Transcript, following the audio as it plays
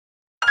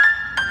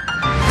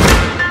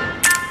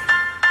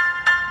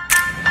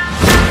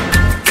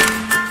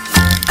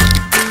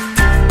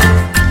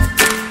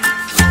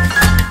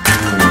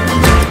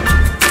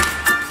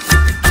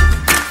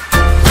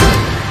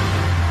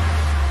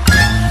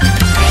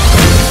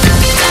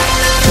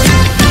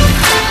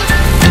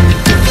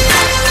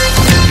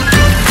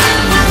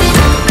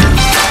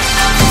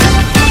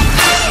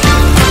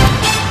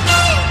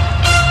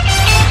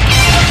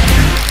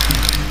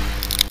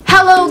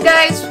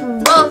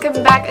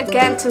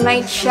to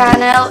my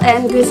channel,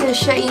 and this is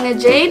Shainna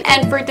Jane,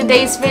 and for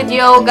today's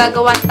video,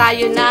 gagawa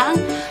tayo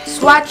ng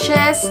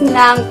swatches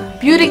ng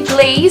Beauty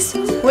Glaze,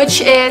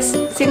 which is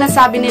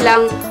sinasabi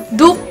nilang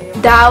dupe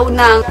daw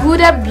ng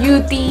Huda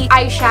Beauty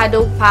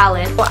Eyeshadow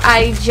Palette. So,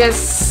 I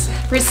just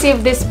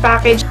received this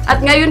package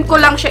at ngayon ko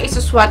lang siya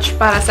isuswatch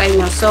para sa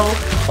inyo. So,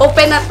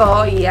 open na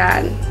to.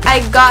 Yan. I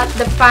got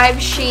the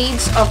 5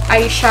 shades of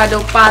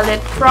eyeshadow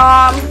palette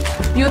from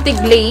Beauty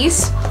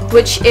Glaze,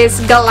 which is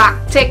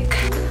Galactic.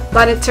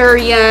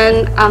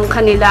 Planetarian ang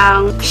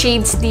kanilang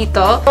shades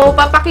dito. So,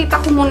 papakita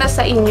ko muna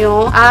sa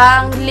inyo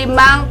ang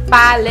 5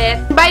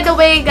 palette. By the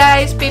way,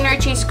 guys,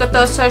 pinurchase ko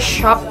to sa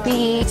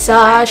Shopee.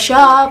 Sa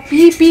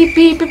Shopee,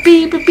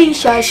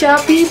 sa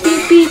Shopee,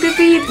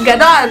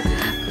 Gandoll.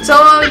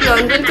 So,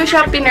 yun. Dun ko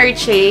siya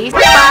pinurchase.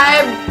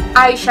 5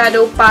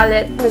 eyeshadow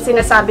palette na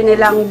sinasabi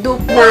nilang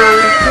dupe ng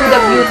Huda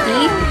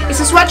Beauty.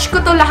 Isuswatch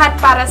ko to lahat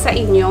para sa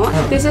inyo.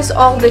 This is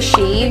all the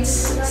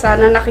shades.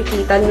 Sana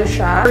nakikita nyo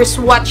siya.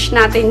 First watch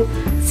natin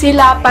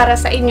sila para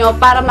sa inyo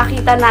para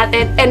makita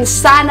natin. And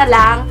sana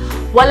lang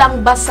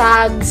walang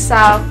basag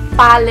sa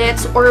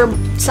palettes or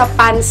sa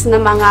pans na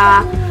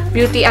mga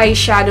beauty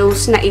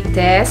eyeshadows na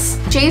i-test.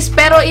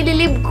 Pero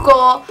ililib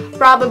ko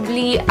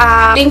probably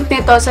link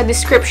nito sa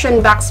description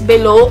box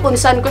below kung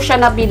saan ko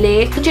siya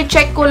nabili.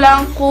 I-check ko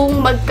lang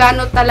kung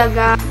magkano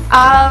talaga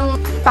ang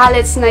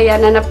palettes na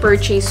yan na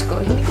na-purchase ko.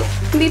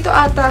 Hindi to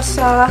ata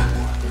sa...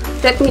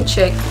 Let me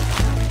check.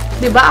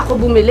 Diba ako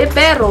bumili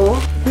pero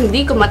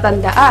hindi ko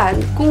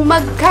matandaan kung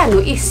magkano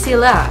is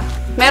sila.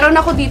 Meron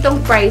ako ditong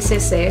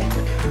prices eh.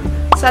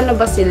 Sana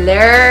ba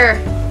sila?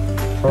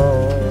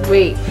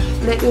 Wait.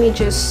 Let me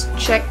just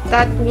check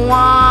that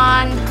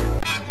one.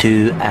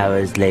 2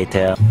 hours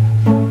later.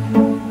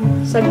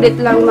 Saglit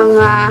lang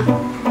mga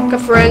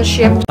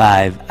ka-friendship.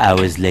 5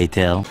 hours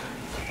later.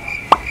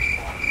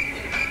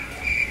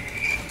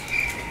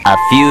 A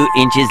few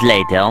inches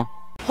later.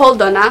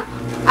 Hold on,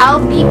 I'll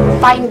be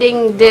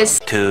finding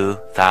this.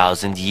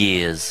 2,000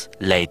 years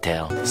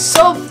later.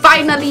 So,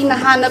 finally,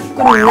 nahanap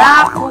ko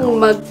na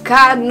kung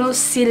magkano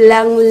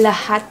silang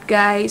lahat,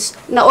 guys.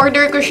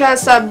 Na-order ko siya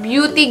sa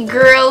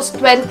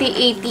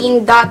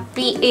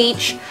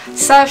beautygirls2018.ph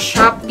sa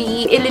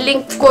Shopee.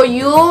 Ililink ko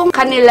yung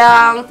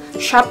kanilang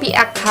Shopee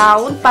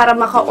account para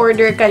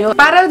maka-order kayo.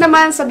 Para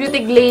naman sa Beauty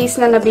Glaze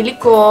na nabili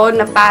ko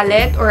na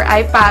palette or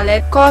eye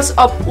palette, cost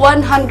of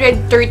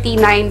 139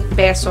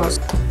 pesos.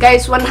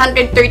 Guys,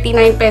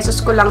 139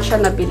 pesos ko lang siya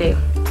nabili.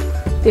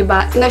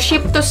 Diba?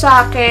 Na-ship to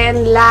sa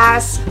akin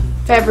last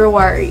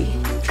February.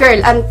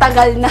 Girl, ang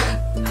tagal na.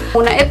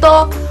 Una,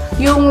 ito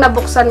yung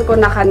nabuksan ko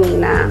na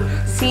kanina.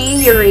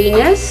 Si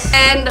Uranus.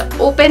 And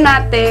open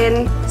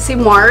natin si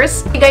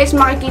Mars. Guys,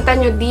 makikita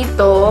nyo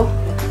dito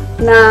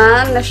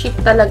na na-ship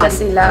talaga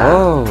sila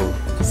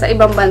sa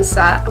ibang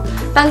bansa.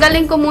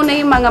 Tanggalin ko muna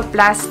yung mga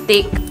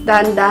plastic.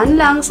 Dahan-dahan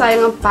lang,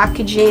 sayang ang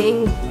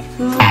packaging.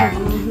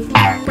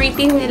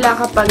 Pretty nila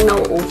kapag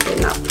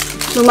na-open up.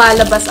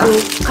 Lumalabas ang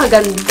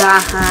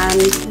kagandahan.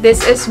 This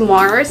is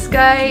Mars,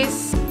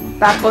 guys.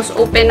 Tapos,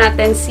 open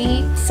natin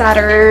si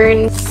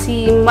Saturn,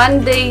 si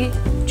Monday,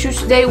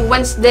 Tuesday,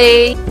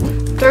 Wednesday,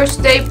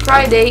 Thursday,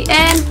 Friday,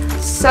 and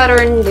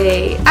Saturn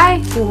Day.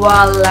 Ay,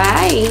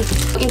 walay!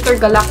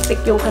 Intergalactic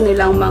yung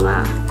kanilang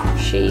mga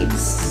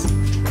shades.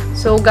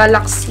 So,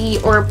 galaxy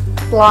or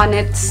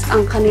planets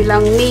ang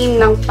kanilang name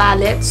ng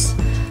palettes.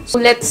 So,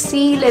 let's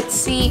see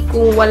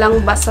kung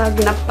walang basag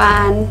na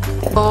pan.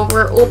 So,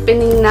 we're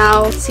opening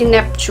now si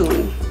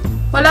Neptune.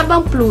 Wala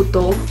bang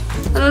Pluto?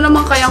 Ano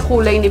naman kayang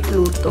kulay ni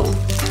Pluto?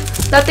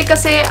 Dati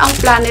kasi ang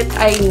planet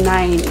ay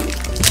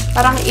 9.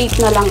 Parang 8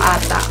 na lang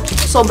ata.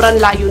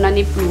 Sobrang layo na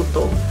ni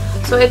Pluto.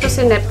 So, ito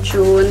si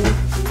Neptune.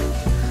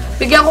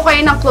 Bigyan ko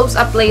kayo ng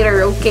close-up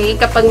later, okay?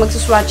 Kapag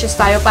magsuswatches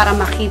tayo para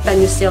makita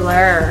nyo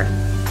sila.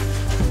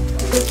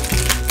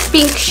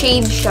 Pink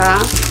shade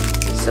siya.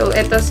 So,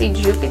 ito si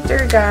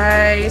Jupiter,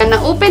 guys.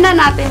 Na-open na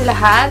natin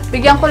lahat.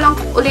 Bigyan ko lang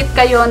ulit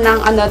kayo ng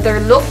another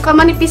look.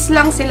 Kamanipis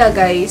lang sila,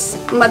 guys.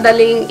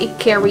 Madaling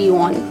i-carry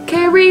on.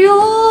 Carry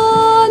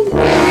on!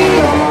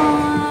 Carry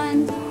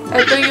on!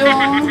 Ito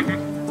yung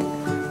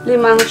 5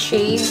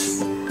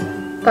 shades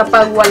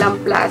kapag walang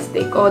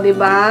plastic. O,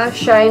 diba?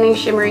 Shining,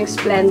 shimmering,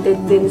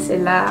 splendid din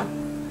sila.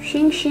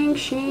 Shing, shing,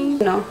 shing.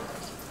 No?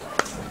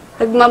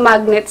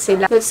 Nagmamagnet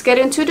sila. Let's get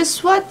into the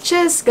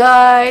swatches,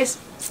 guys.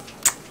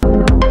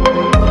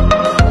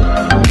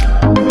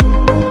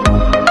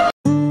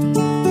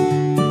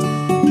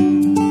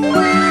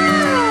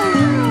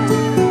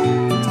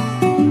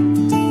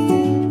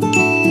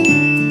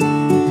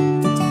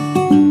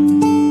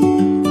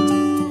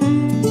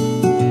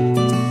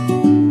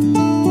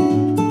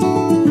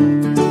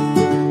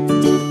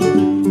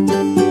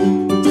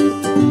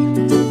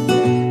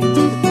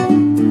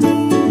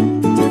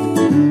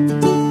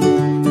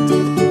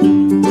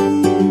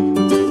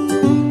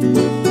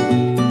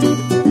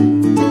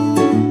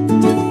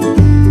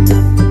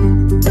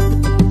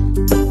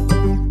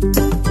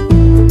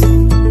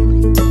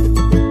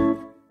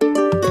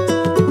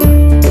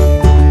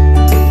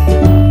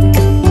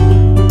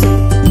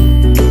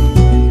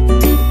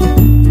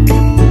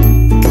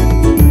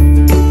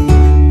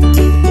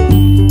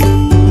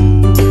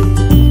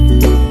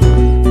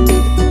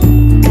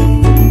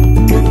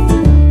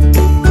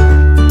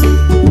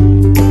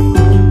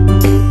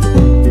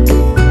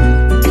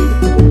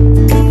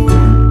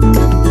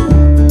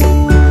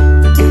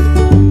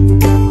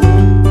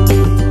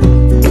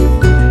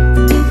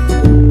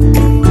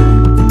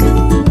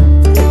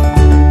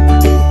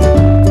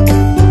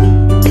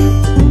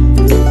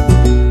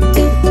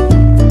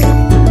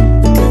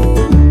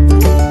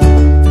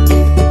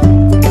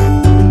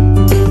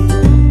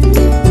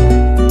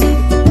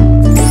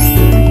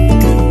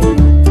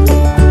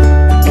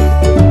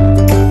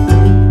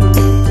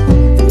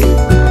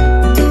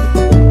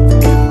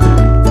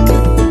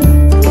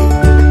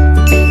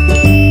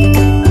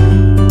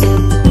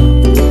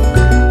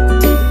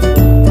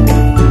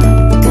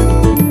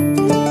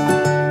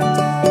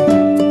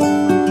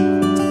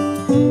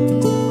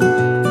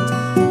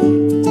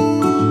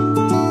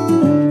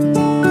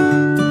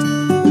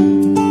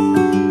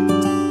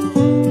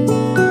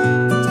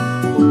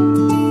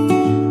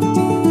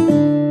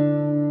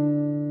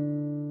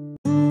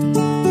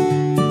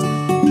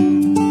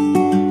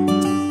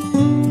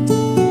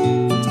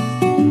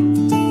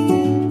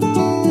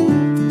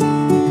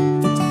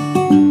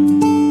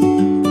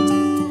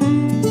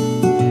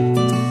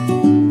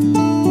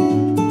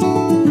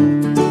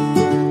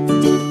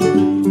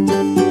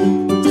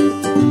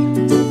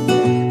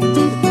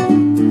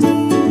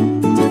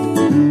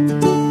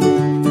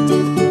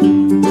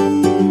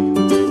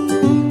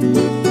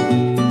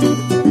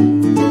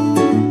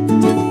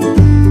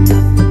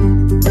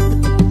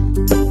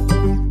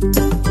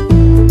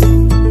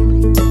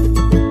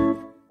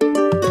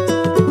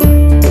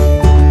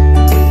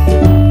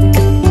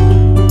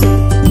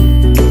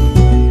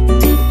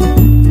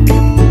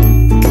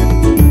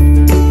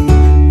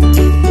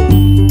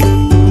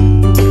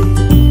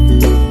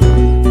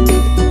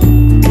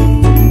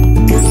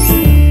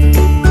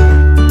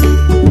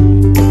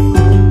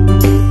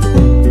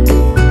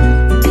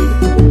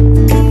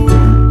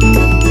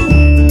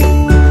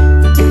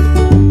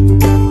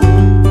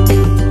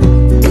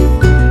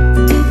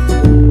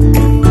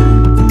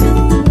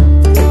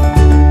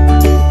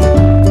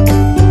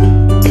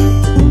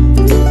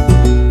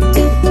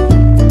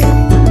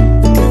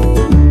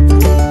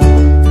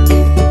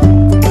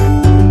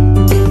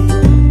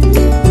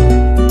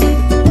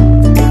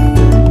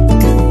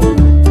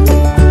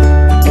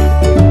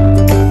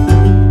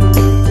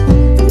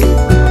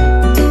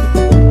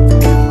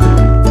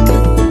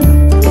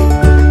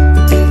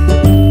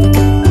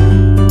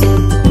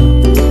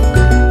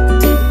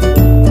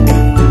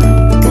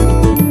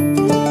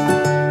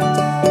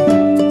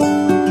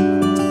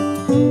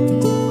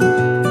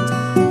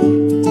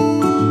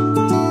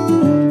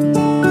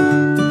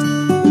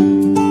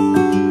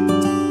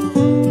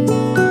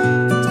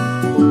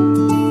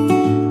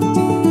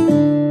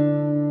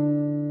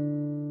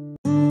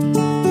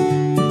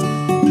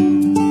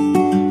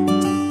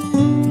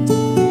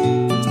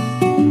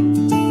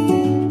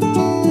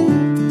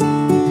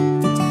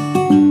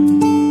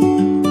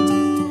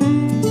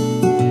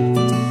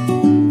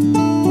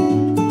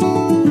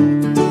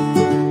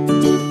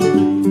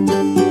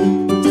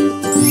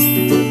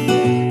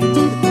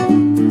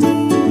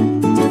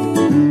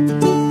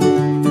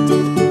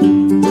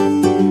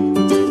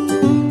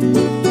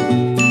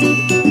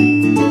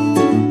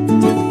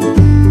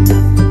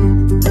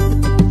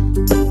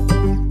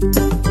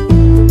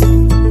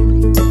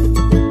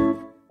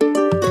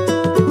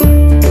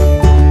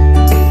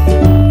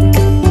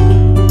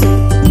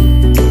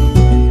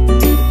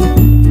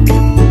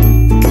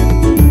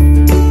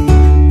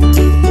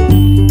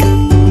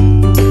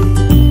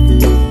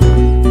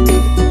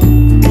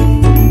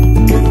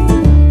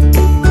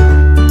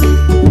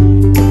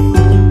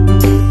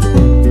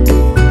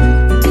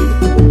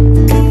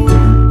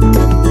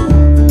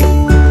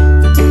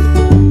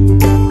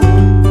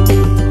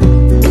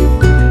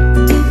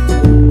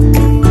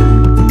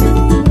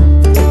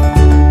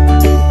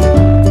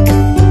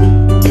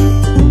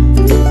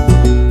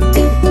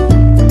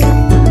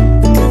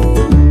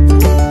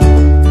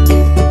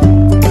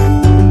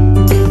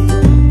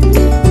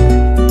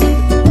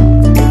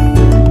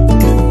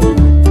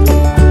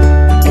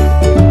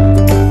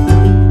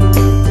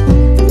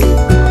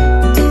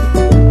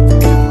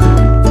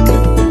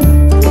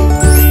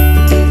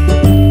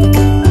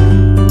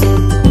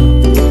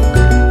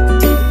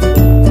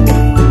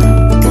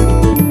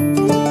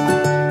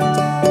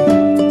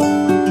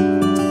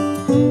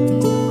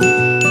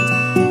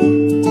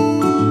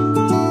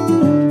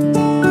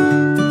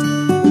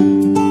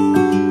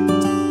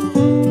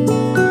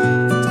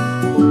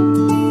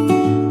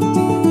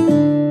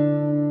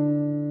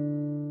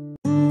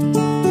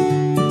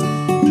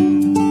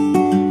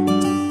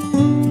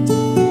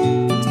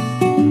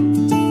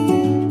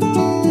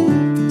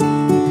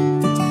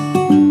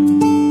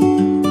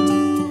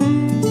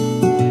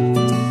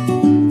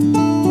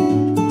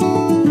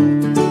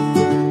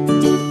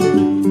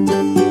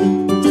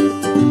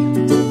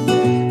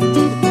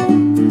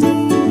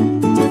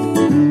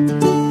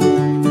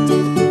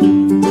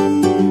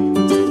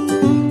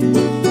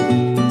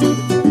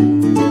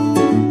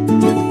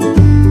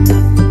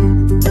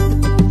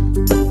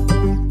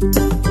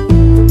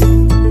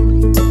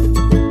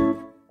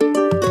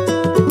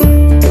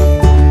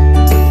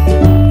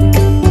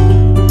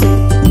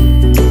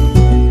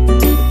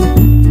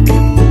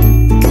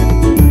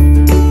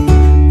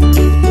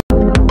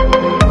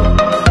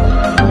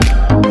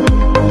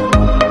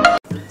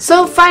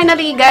 So,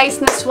 finally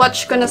guys,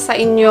 na-swatch ko na sa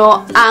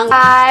inyo ang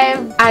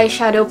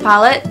eyeshadow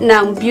palette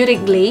ng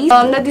Beauty Glazed.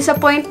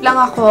 Na-disappoint lang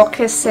ako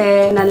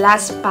kasi na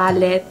last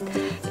palette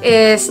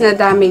is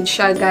na-damage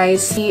siya,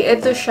 guys.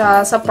 Ito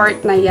siya sa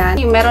part na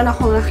yan. Meron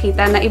akong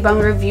nakita na ibang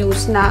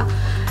reviews na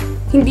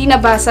hindi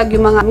nabasag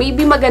yung mga,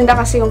 maybe maganda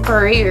kasi yung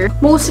career.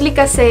 Mostly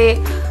kasi,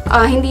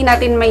 hindi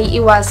natin may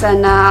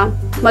iwasan na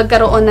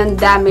magkaroon ng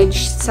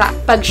damage sa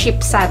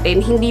pag-ship sa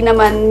atin. Hindi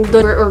naman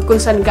doon or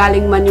kung saan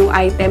galing man yung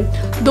item.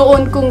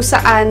 Doon kung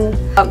saan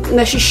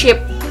nasi-ship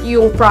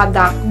yung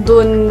product,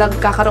 doon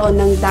nagkakaroon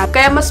ng damage.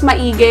 Kaya mas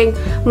maiging,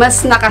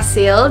 mas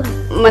nakasealed,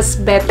 mas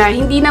better.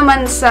 Hindi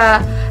naman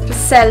sa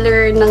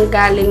seller nang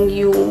galing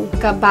yung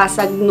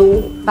kabasag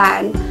nung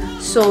pan.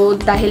 So,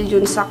 dahil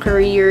yun sa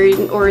courier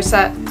or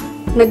sa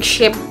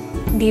nag-ship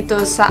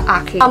dito sa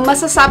akin.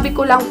 Masasabi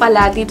ko lang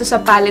pala dito sa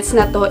palettes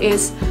na to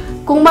is,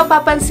 kung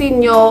mapapansin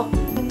nyo,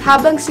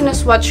 habang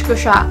sinuswatch ko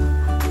siya,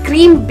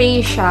 cream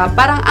base siya.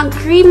 Parang ang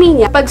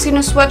creamy niya. Pag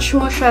sinuswatch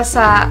mo siya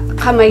sa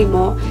kamay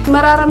mo,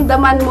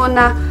 mararamdaman mo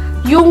na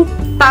yung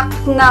tack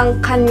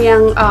ng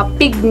kanyang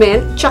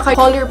pigment, tsaka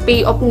color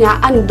payoff niya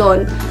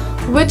andon.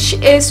 Which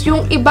is,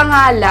 yung iba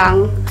nga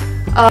lang,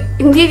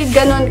 hindi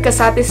ganun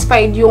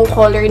ka-satisfied yung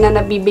color na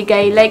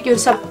nabibigay. Like yung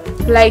sa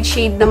light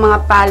shade ng mga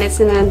palettes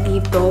na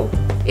nandito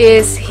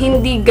is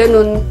hindi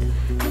ganun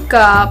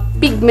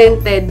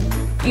ka-pigmented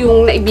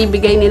yung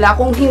naibibigay nila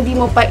kung hindi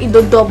mo pa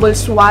ido-double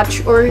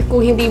swatch or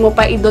kung hindi mo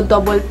pa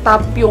ido-double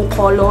tap yung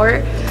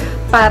color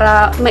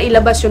para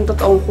mailabas yung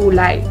totoong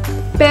kulay.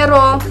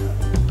 Pero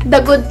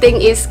the good thing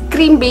is,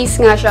 cream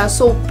base nga siya,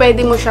 so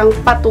pwede mo siyang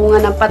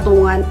patungan ng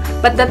patungan.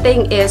 But the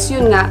thing is,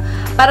 yun nga,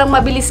 parang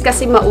mabilis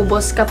kasi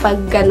maubos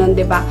kapag ganun,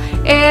 diba?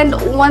 And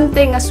one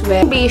thing as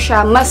well, base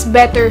siya, mas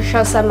better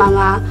siya sa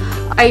mga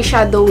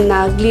eyeshadow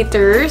na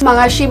glitters,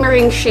 mga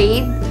shimmering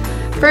shade.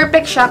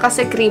 Perfect siya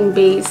kasi cream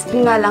base.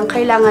 Yun nga lang,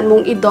 kailangan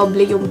mong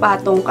i-double yung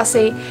patong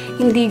kasi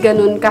hindi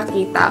ganun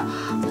kakita.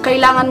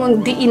 Kailangan mong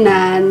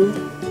diinan,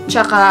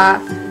 tsaka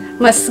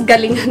mas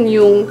galingan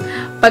yung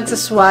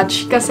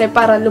pagsaswatch kasi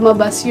para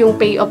lumabas yung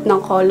payoff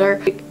ng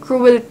color.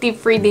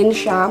 Cruelty-free din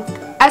siya.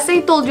 As I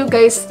told you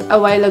guys a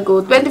while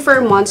ago,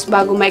 24 months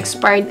bago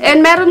ma-expired.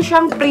 And meron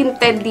siyang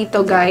printed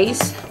dito,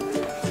 guys.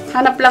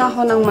 Hanap lang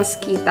ako ng mas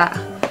kita.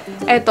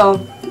 Eto,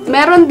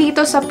 meron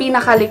dito sa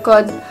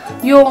pinakalikod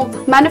yung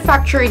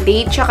manufacture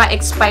date tsaka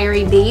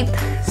expiry date.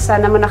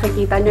 Sana mo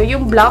nakikita nyo.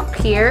 Yung block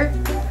here.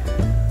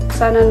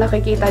 Sana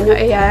nakikita nyo.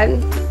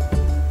 Ayan.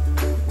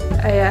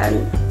 Ayan.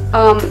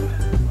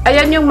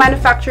 Ayan yung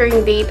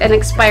manufacturing date and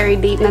expiry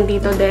date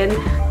nandito din.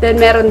 Then,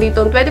 meron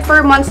dito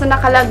 24 months na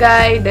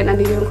nakalagay. Then,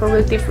 nandito yung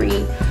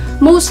cruelty-free.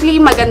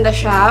 Mostly, maganda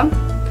siya.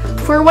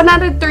 For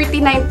 139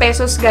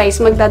 pesos, guys,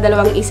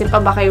 magdadalawang isip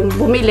pa ba kayong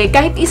bumili?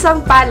 Kahit isang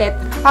palette,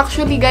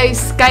 actually,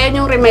 guys, kaya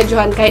nyong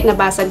remedyohan kahit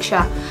nabasag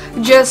siya.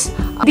 Just,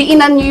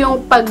 diinan nyo yung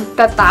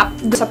pagtatap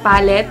sa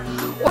palette.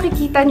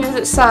 Makikita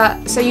nyo sa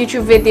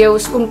YouTube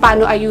videos kung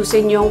paano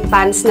ayusin yung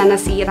pans na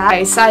nasira.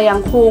 Guys,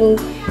 sayang kung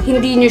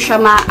hindi nyo siya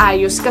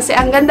maayos. Kasi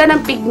ang ganda ng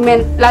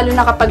pigment, lalo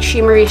na kapag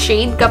shimmery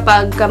shade,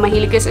 kapag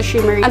mahilig kayo sa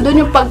shimmering,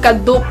 andun yung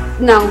pagka-dupe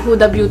ng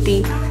Huda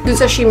Beauty dun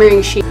sa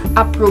shimmering shade.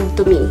 Approved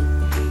to me.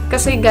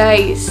 Kasi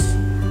guys,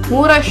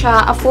 mura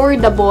siya,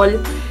 affordable,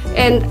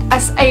 and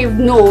as I've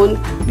known,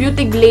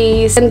 Beauty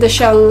Glazed, ganda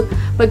siyang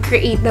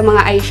mag-create ng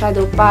mga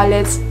eyeshadow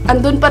palettes.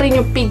 Andun pa rin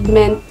yung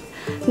pigment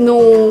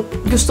nung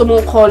gusto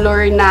mong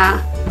color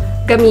na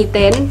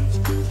gamitin.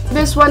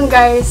 This one,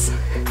 guys,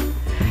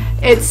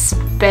 it's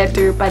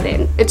better pa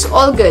din. It's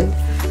all good.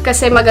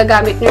 Kasi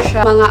magagamit nyo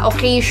siya mga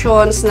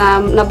occasions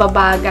na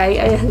nababagay.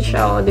 Ayan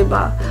siya, o,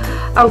 diba?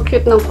 Ang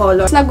cute ng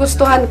color.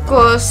 Nagustuhan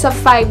ko sa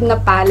 5 na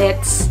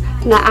palettes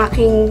na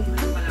aking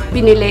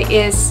binili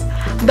is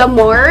the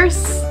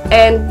Mars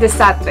and the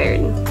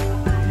Saturn.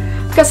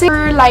 Kasi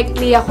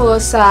likely ako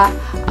sa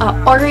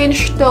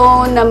orange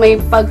tone na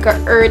may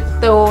pagka-earth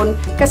tone.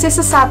 Kasi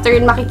sa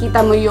Saturn,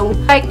 makikita mo yung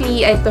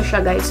likely, ito siya,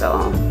 guys.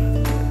 So,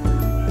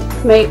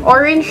 may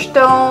orange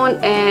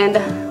tone and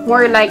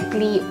more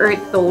likely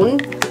earth tone.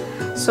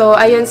 So,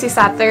 ayun si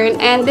Saturn.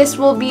 And this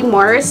will be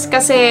Mars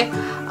kasi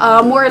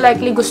more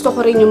likely gusto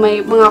ko rin yung may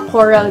mga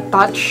coral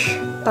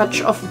touch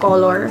of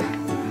color.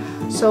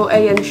 So,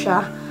 ayan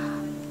siya.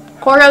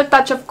 Coral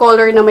touch of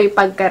color na may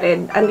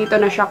pagka-red. Andito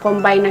na siya,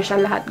 combine na siya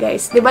lahat,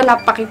 guys. Diba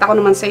napakita ko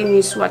naman sa inyo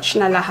yung swatch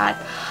na lahat.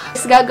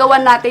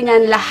 Gagawan natin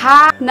yan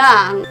lahat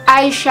ng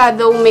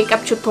eyeshadow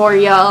makeup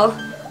tutorial.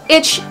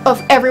 Each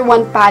of every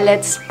one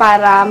palettes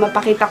para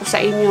mapakita ko sa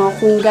inyo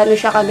kung gano'n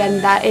siya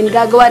kaganda. And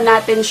gagawa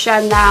natin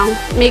siya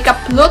ng makeup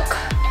look.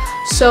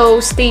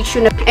 So, stay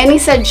tuned. any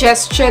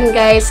suggestion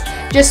guys,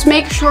 just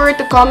make sure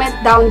to comment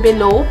down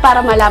below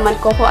para malaman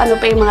ko kung ano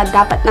pa yung mga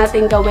dapat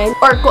natin gawin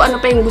or kung ano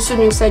pa yung gusto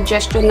nyong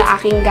suggestion na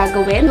aking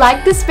gagawin.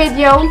 Like this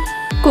video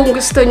kung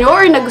gusto nyo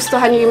or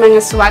nagustuhan nyo yung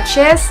mga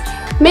swatches.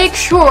 Make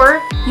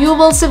sure you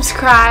will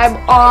subscribe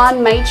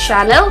on my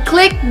channel.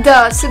 Click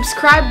the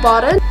subscribe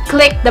button.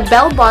 Click the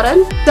bell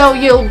button so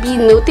you'll be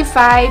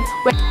notified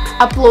when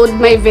I upload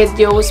my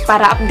videos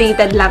para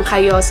updated lang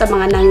kayo sa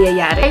mga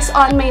nangyayari. Guys,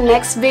 on my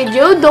next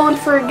video, don't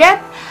forget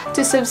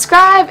to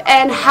subscribe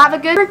and have a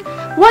good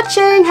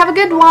watching. Have a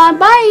good one.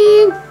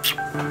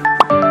 Bye!